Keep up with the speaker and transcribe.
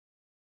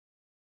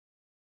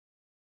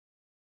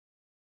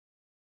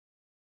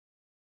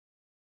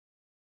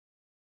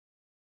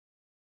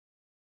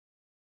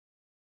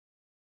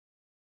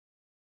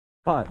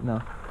Spot,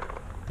 no.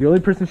 The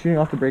only person shooting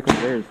off the break over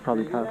there is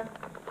probably Kyle.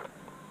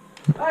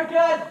 Alright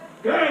guys,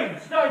 game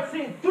starts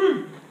in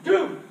 3,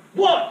 2,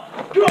 1,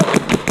 go!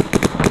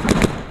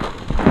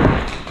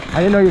 I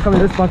didn't know you were coming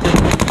this bunker.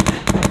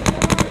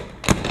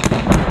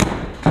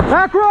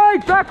 Back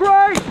right! Back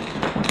right!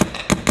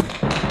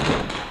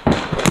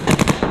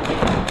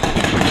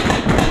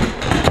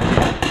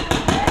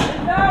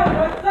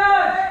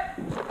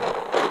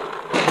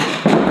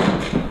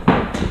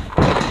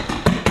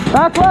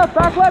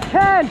 Back left,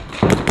 Ken!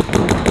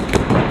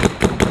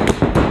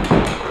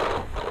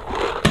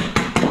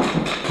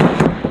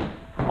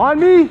 On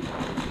me!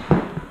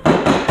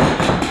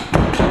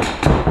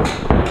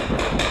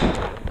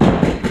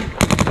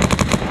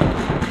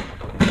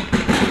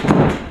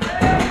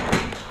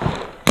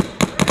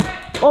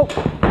 Oh!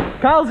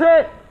 Kyle's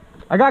hit!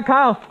 I got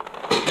Kyle.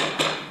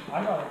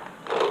 I got it.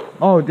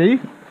 Oh, did you?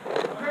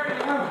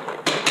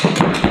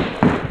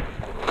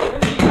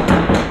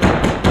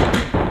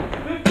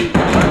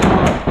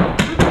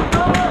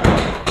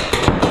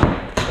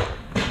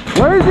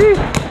 Where is he?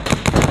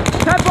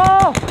 Tap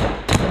ball!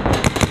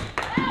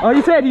 Oh,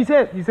 he's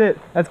hit.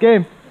 That's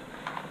game.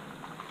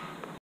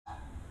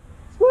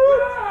 Woo!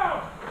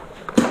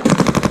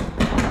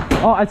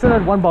 Oh, I still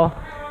had one ball.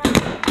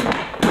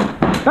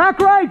 Back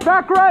right!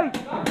 Back left,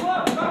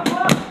 back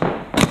left.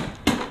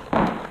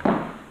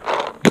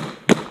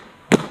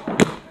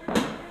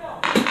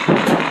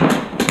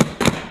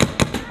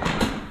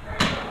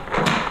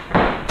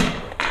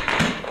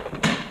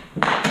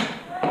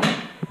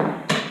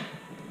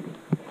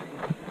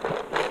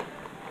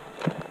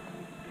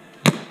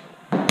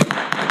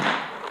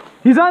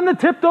 He's on the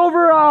tipped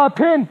over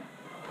pin.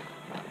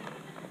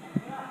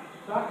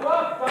 Back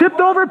left, Tipped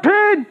over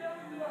pin.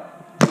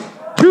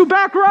 2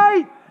 back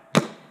right.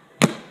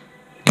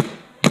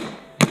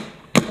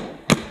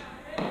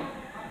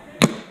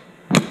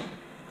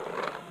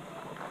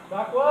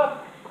 back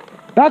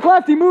left. Back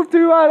left. He moved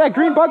to that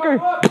green bunker.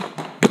 Back left.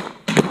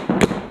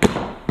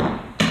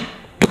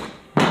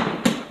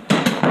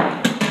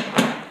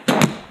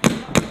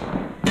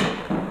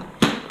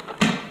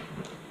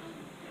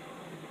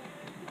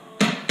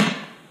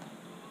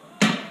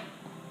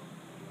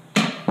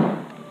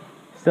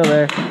 Still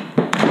there.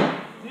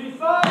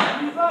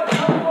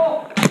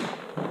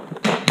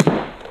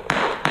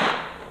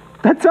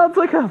 That sounds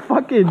like a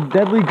fucking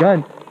deadly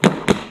gun.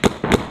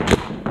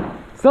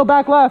 Still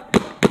back left.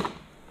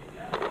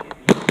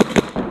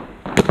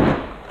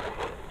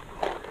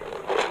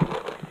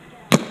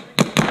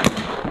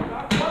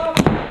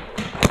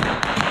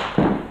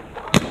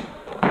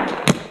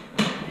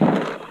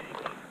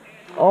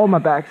 Oh, my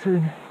back's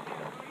hurting.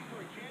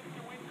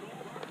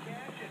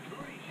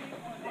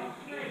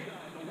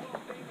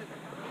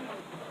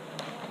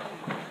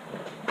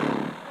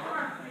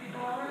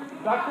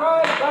 Back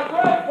right, back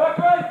right, back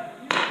right.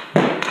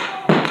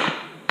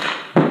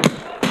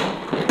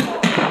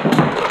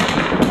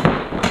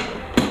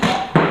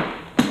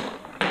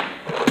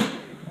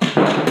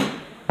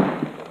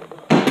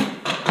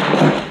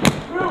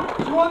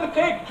 Two on the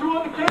cake, two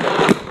on the cake.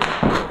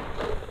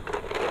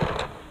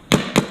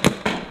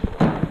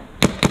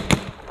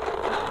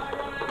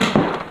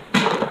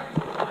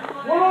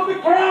 One on the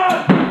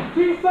can.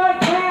 Team side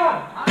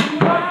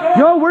can.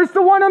 Yo, where's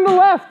the one on the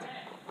left?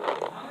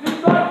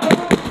 Team side can.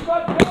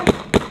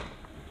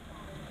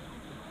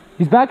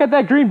 He's back at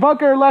that green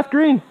bunker, left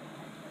green.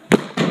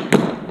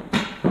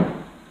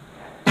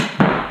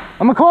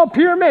 I'm gonna call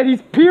pyramid.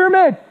 He's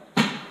pyramid.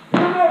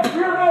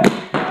 Pyramid.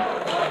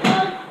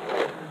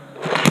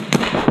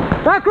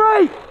 Back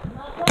right.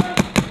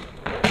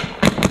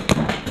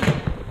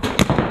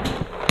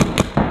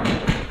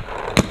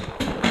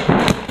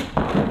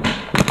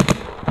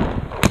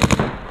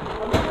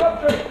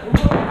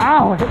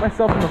 Ow, I hit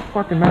myself in the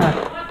fucking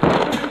mat.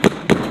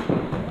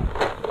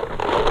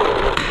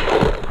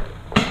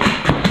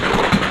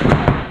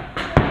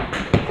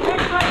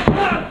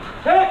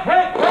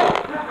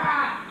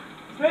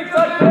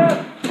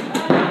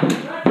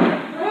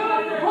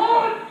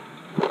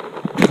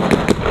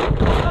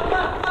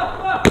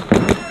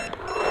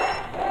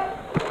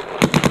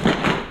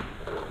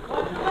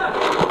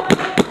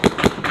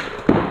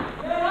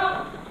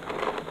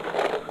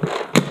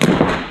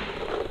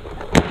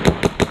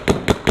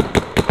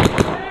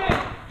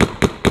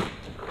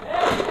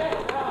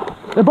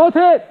 They're both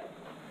hit.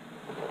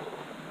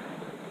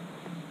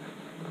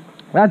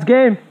 That's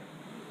game.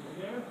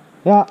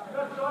 Yeah.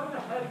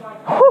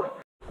 Whew.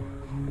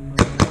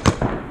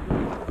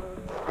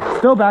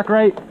 Still back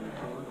right.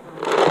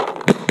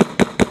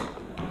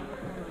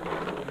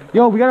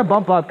 Yo, we gotta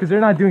bump up because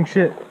they're not doing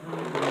shit.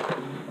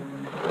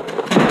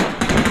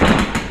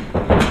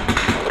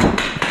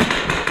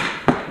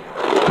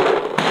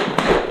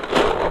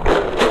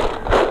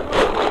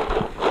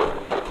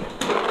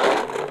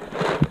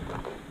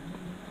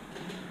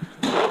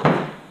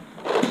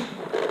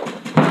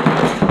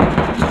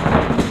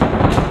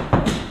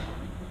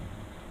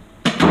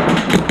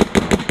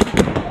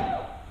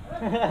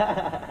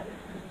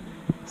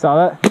 Saw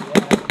that?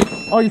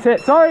 Oh, you hit.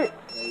 Sorry.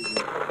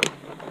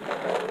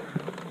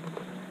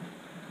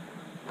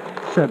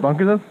 Should I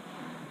bunker them?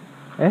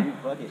 Eh?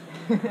 Fuck it.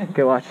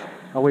 Okay, watch.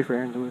 I'll wait for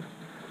Aaron to move.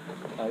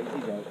 Oh, he's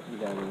out.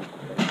 He's out.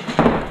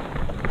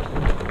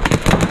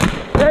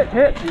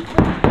 Hit! He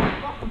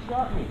fucking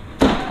shot me.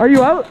 Are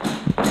you out?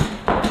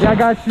 Yeah, I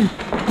got you.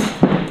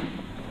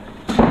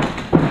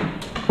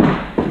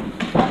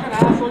 Fucking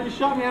asshole, you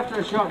shot me after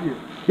I shot you.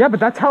 Yeah, but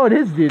that's how it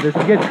is, dude. This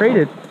get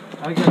traded.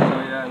 I guess so,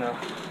 yeah, I know.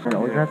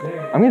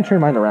 I'm gonna turn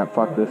mine to ramp.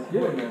 Fuck this.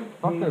 Yeah, man.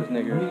 Fuck those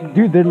niggers.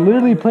 Dude, they're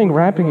literally playing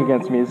ramping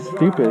against me. It's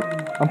stupid.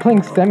 I'm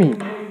playing semi.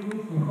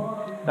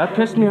 That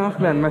pissed me off,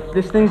 man.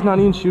 This thing's not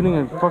even shooting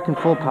at fucking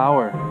full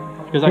power.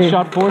 Because I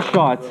shot 4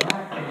 shots.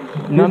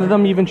 None of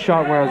them even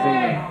shot where I was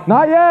aiming.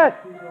 Not yet!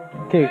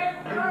 Okay.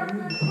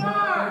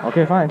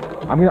 Okay, fine.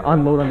 I'm gonna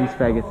unload on these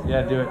faggots.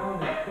 Yeah, do it.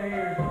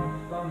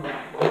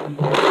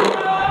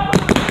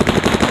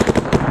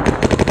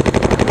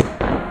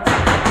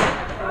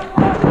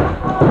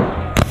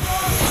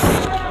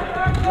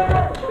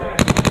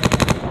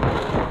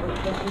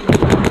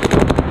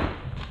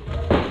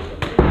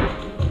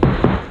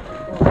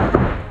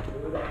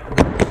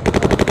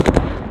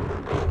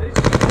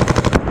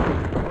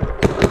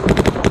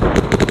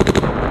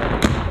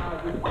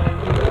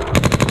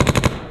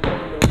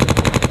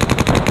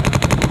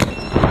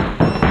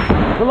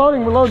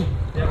 Reloading, reloading.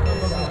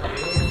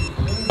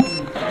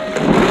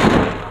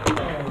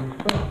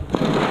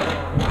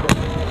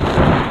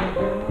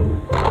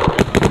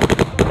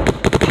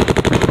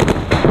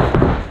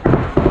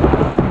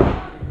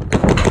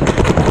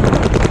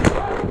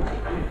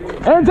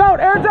 Aaron's out!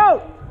 Aaron's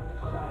out!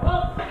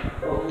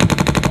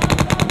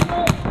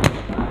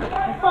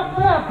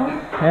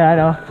 Yeah, I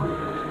know.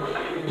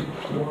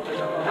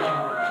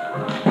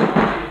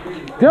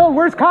 Dylan,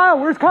 where's Kyle?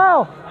 Where's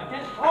Kyle?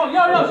 Oh,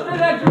 yo,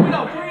 straight ahead,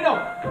 Dorito.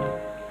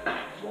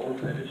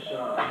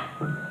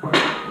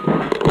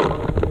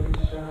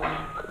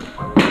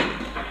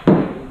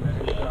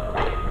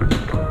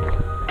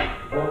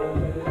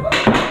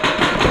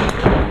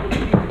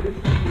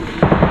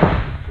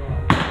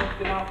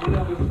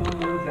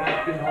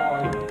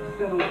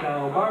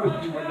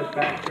 Barbecue in the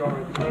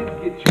backyard. The kids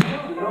get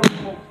treats and those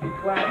folks get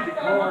classic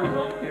cars.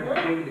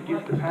 Everything that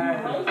gets the pass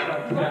is a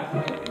success.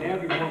 And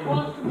every woman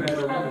looks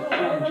better in a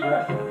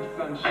sundress. The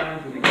sun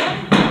shines in the gas.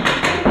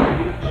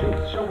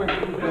 Showing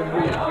things that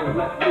moves and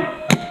let loose.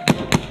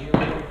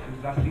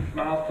 I see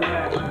smiles to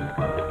match.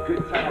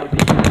 Good times.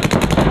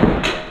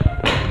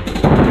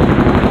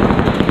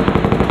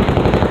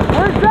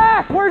 Where's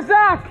Zach? Where's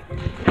Zach?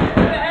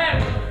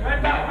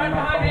 Right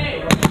behind me.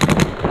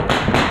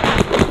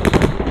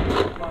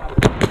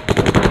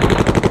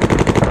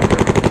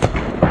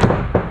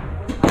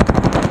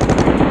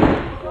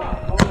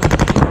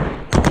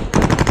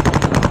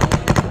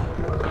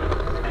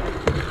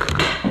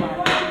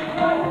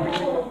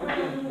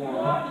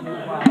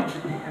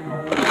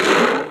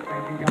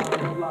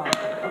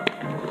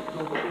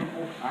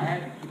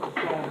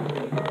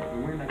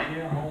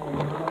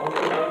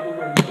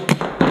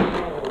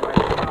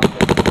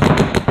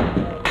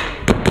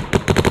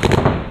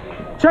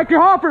 Check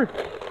your hopper.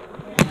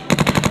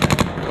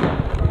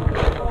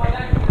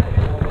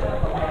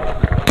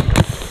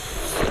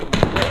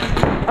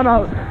 I'm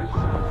out.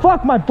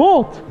 Fuck my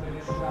bolt.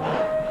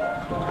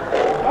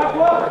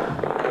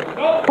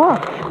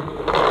 Fuck.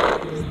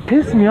 It's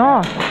pissed me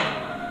off.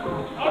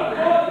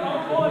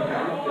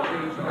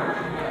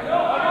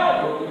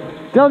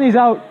 Dylan's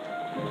out.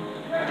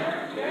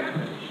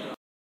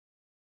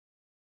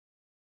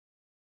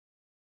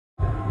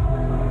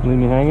 Leave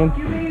me hanging?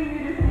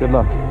 Good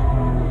luck.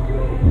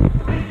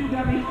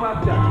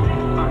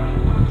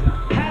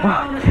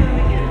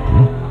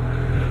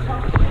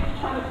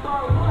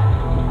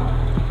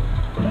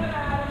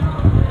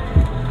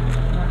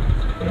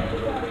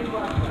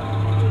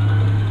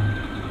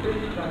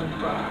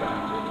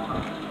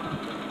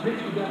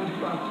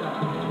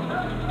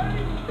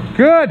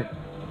 Good.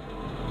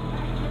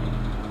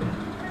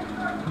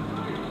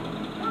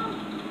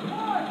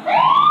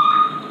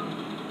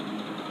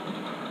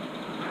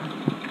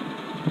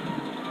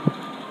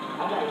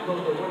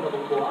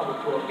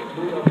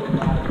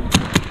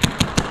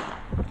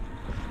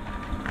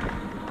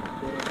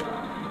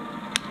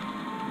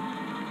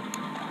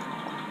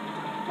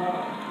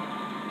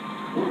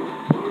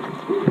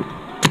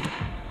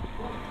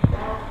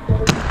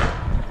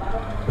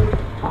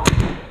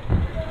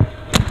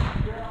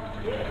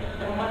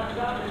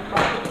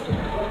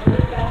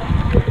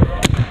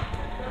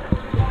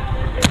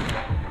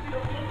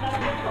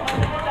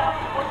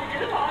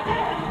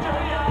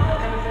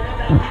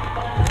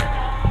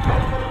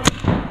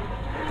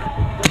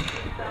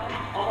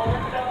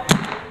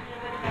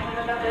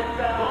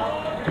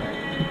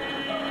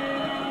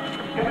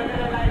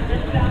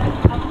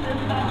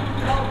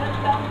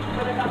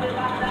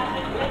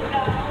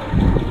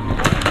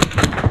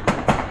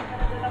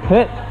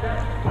 Hit.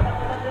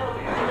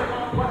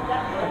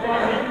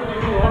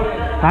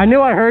 I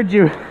knew I heard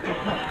you.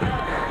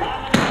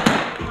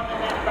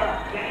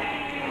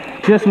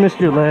 Just missed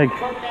your leg.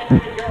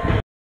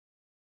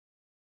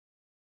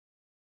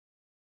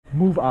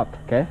 Move up,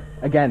 okay?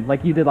 Again,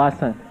 like you did last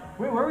time.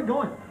 Wait, where are we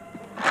going?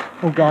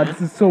 Oh god,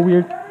 this is so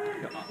weird.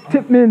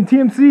 Tipman,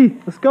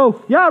 TMC, let's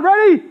go. Yeah,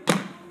 ready?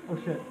 Oh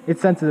shit.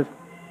 It's sensitive.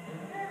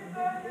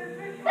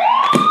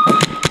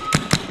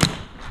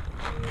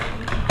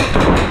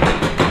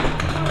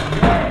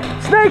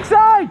 Snake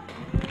side!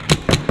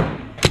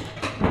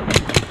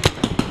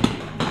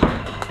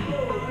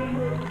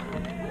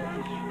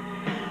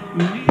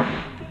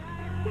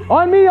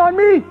 On me, on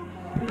me!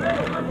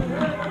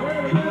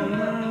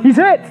 He's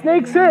hit,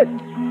 Snake's hit!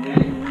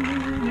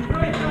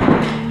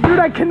 Dude,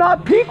 I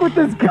cannot peek with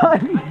this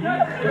gun!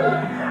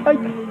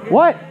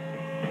 What?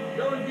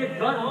 Don't get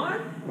gun on?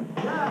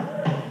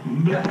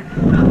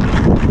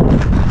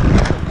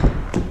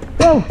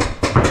 Whoa!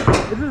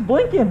 This is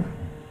blinking.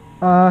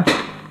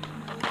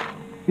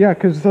 Yeah,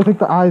 because I think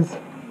the eyes...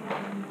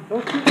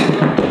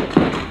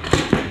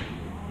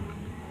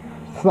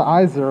 The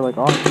eyes are like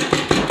on.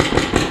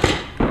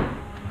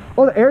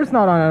 Oh, the air's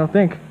not on, I don't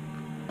think.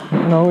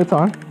 No, it's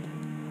on.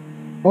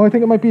 Oh, I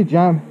think it might be a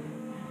jam.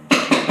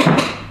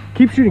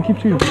 Keep shooting, keep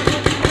shooting.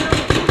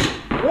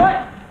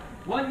 What?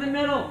 One's in the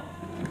middle.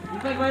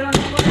 He's like right on the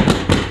foot.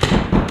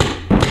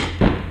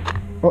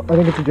 Oh, I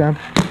think it's a jam.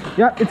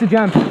 Yeah, it's a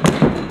jam.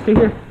 Okay,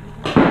 here.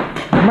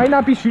 I might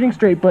not be shooting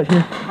straight, but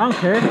here. I don't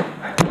care.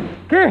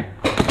 Okay,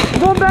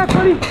 going back,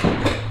 buddy.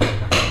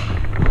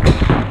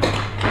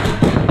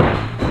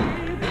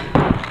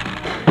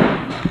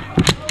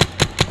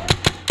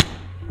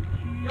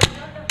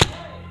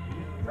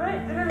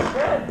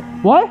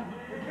 What?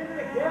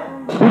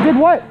 We did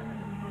what?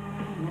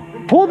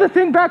 Pull the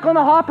thing back on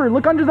the hopper.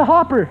 Look under the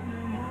hopper.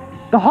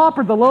 The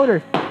hopper, the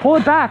loader. Pull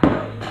it back.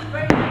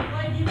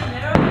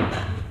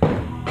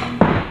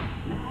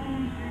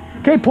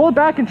 Okay, pull it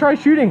back and try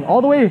shooting all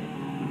the way.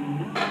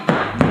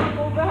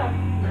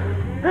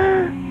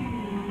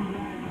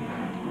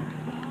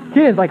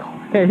 Okay, like,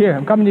 okay, here,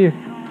 I'm coming to you.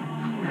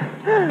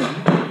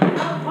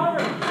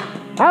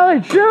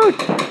 Alan,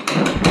 shoot!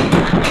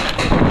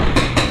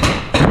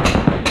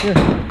 Here.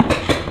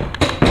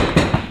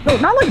 No,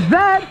 not like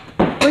that.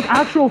 Like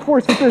actual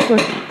force with this.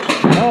 Like,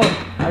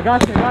 oh, I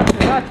got you, I got you,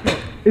 I got you.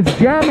 It's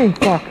jamming,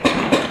 fuck.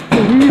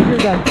 So easier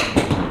then.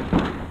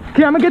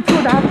 Okay, I'm gonna get to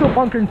an actual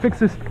bunker and fix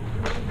this.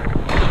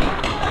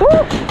 Woo!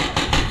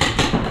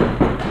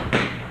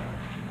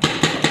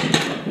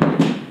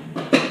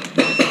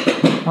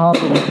 Hop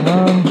it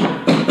down.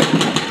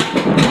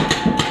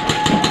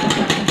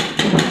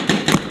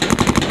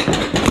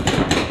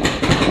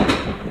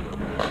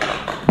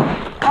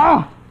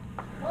 Ah!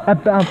 That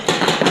bounced.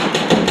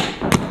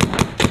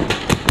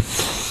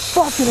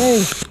 Fucking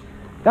A.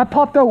 That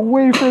popped out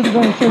way further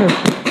than it should have.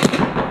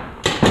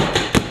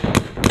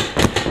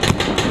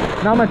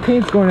 Now my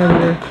paint's going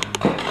everywhere.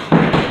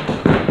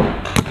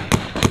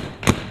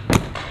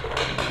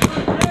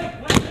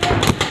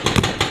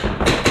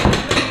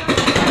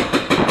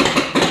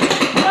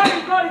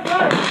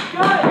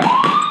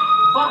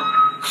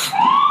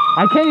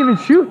 I can't even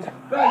shoot.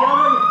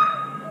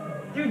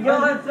 Dude,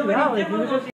 yell at somebody.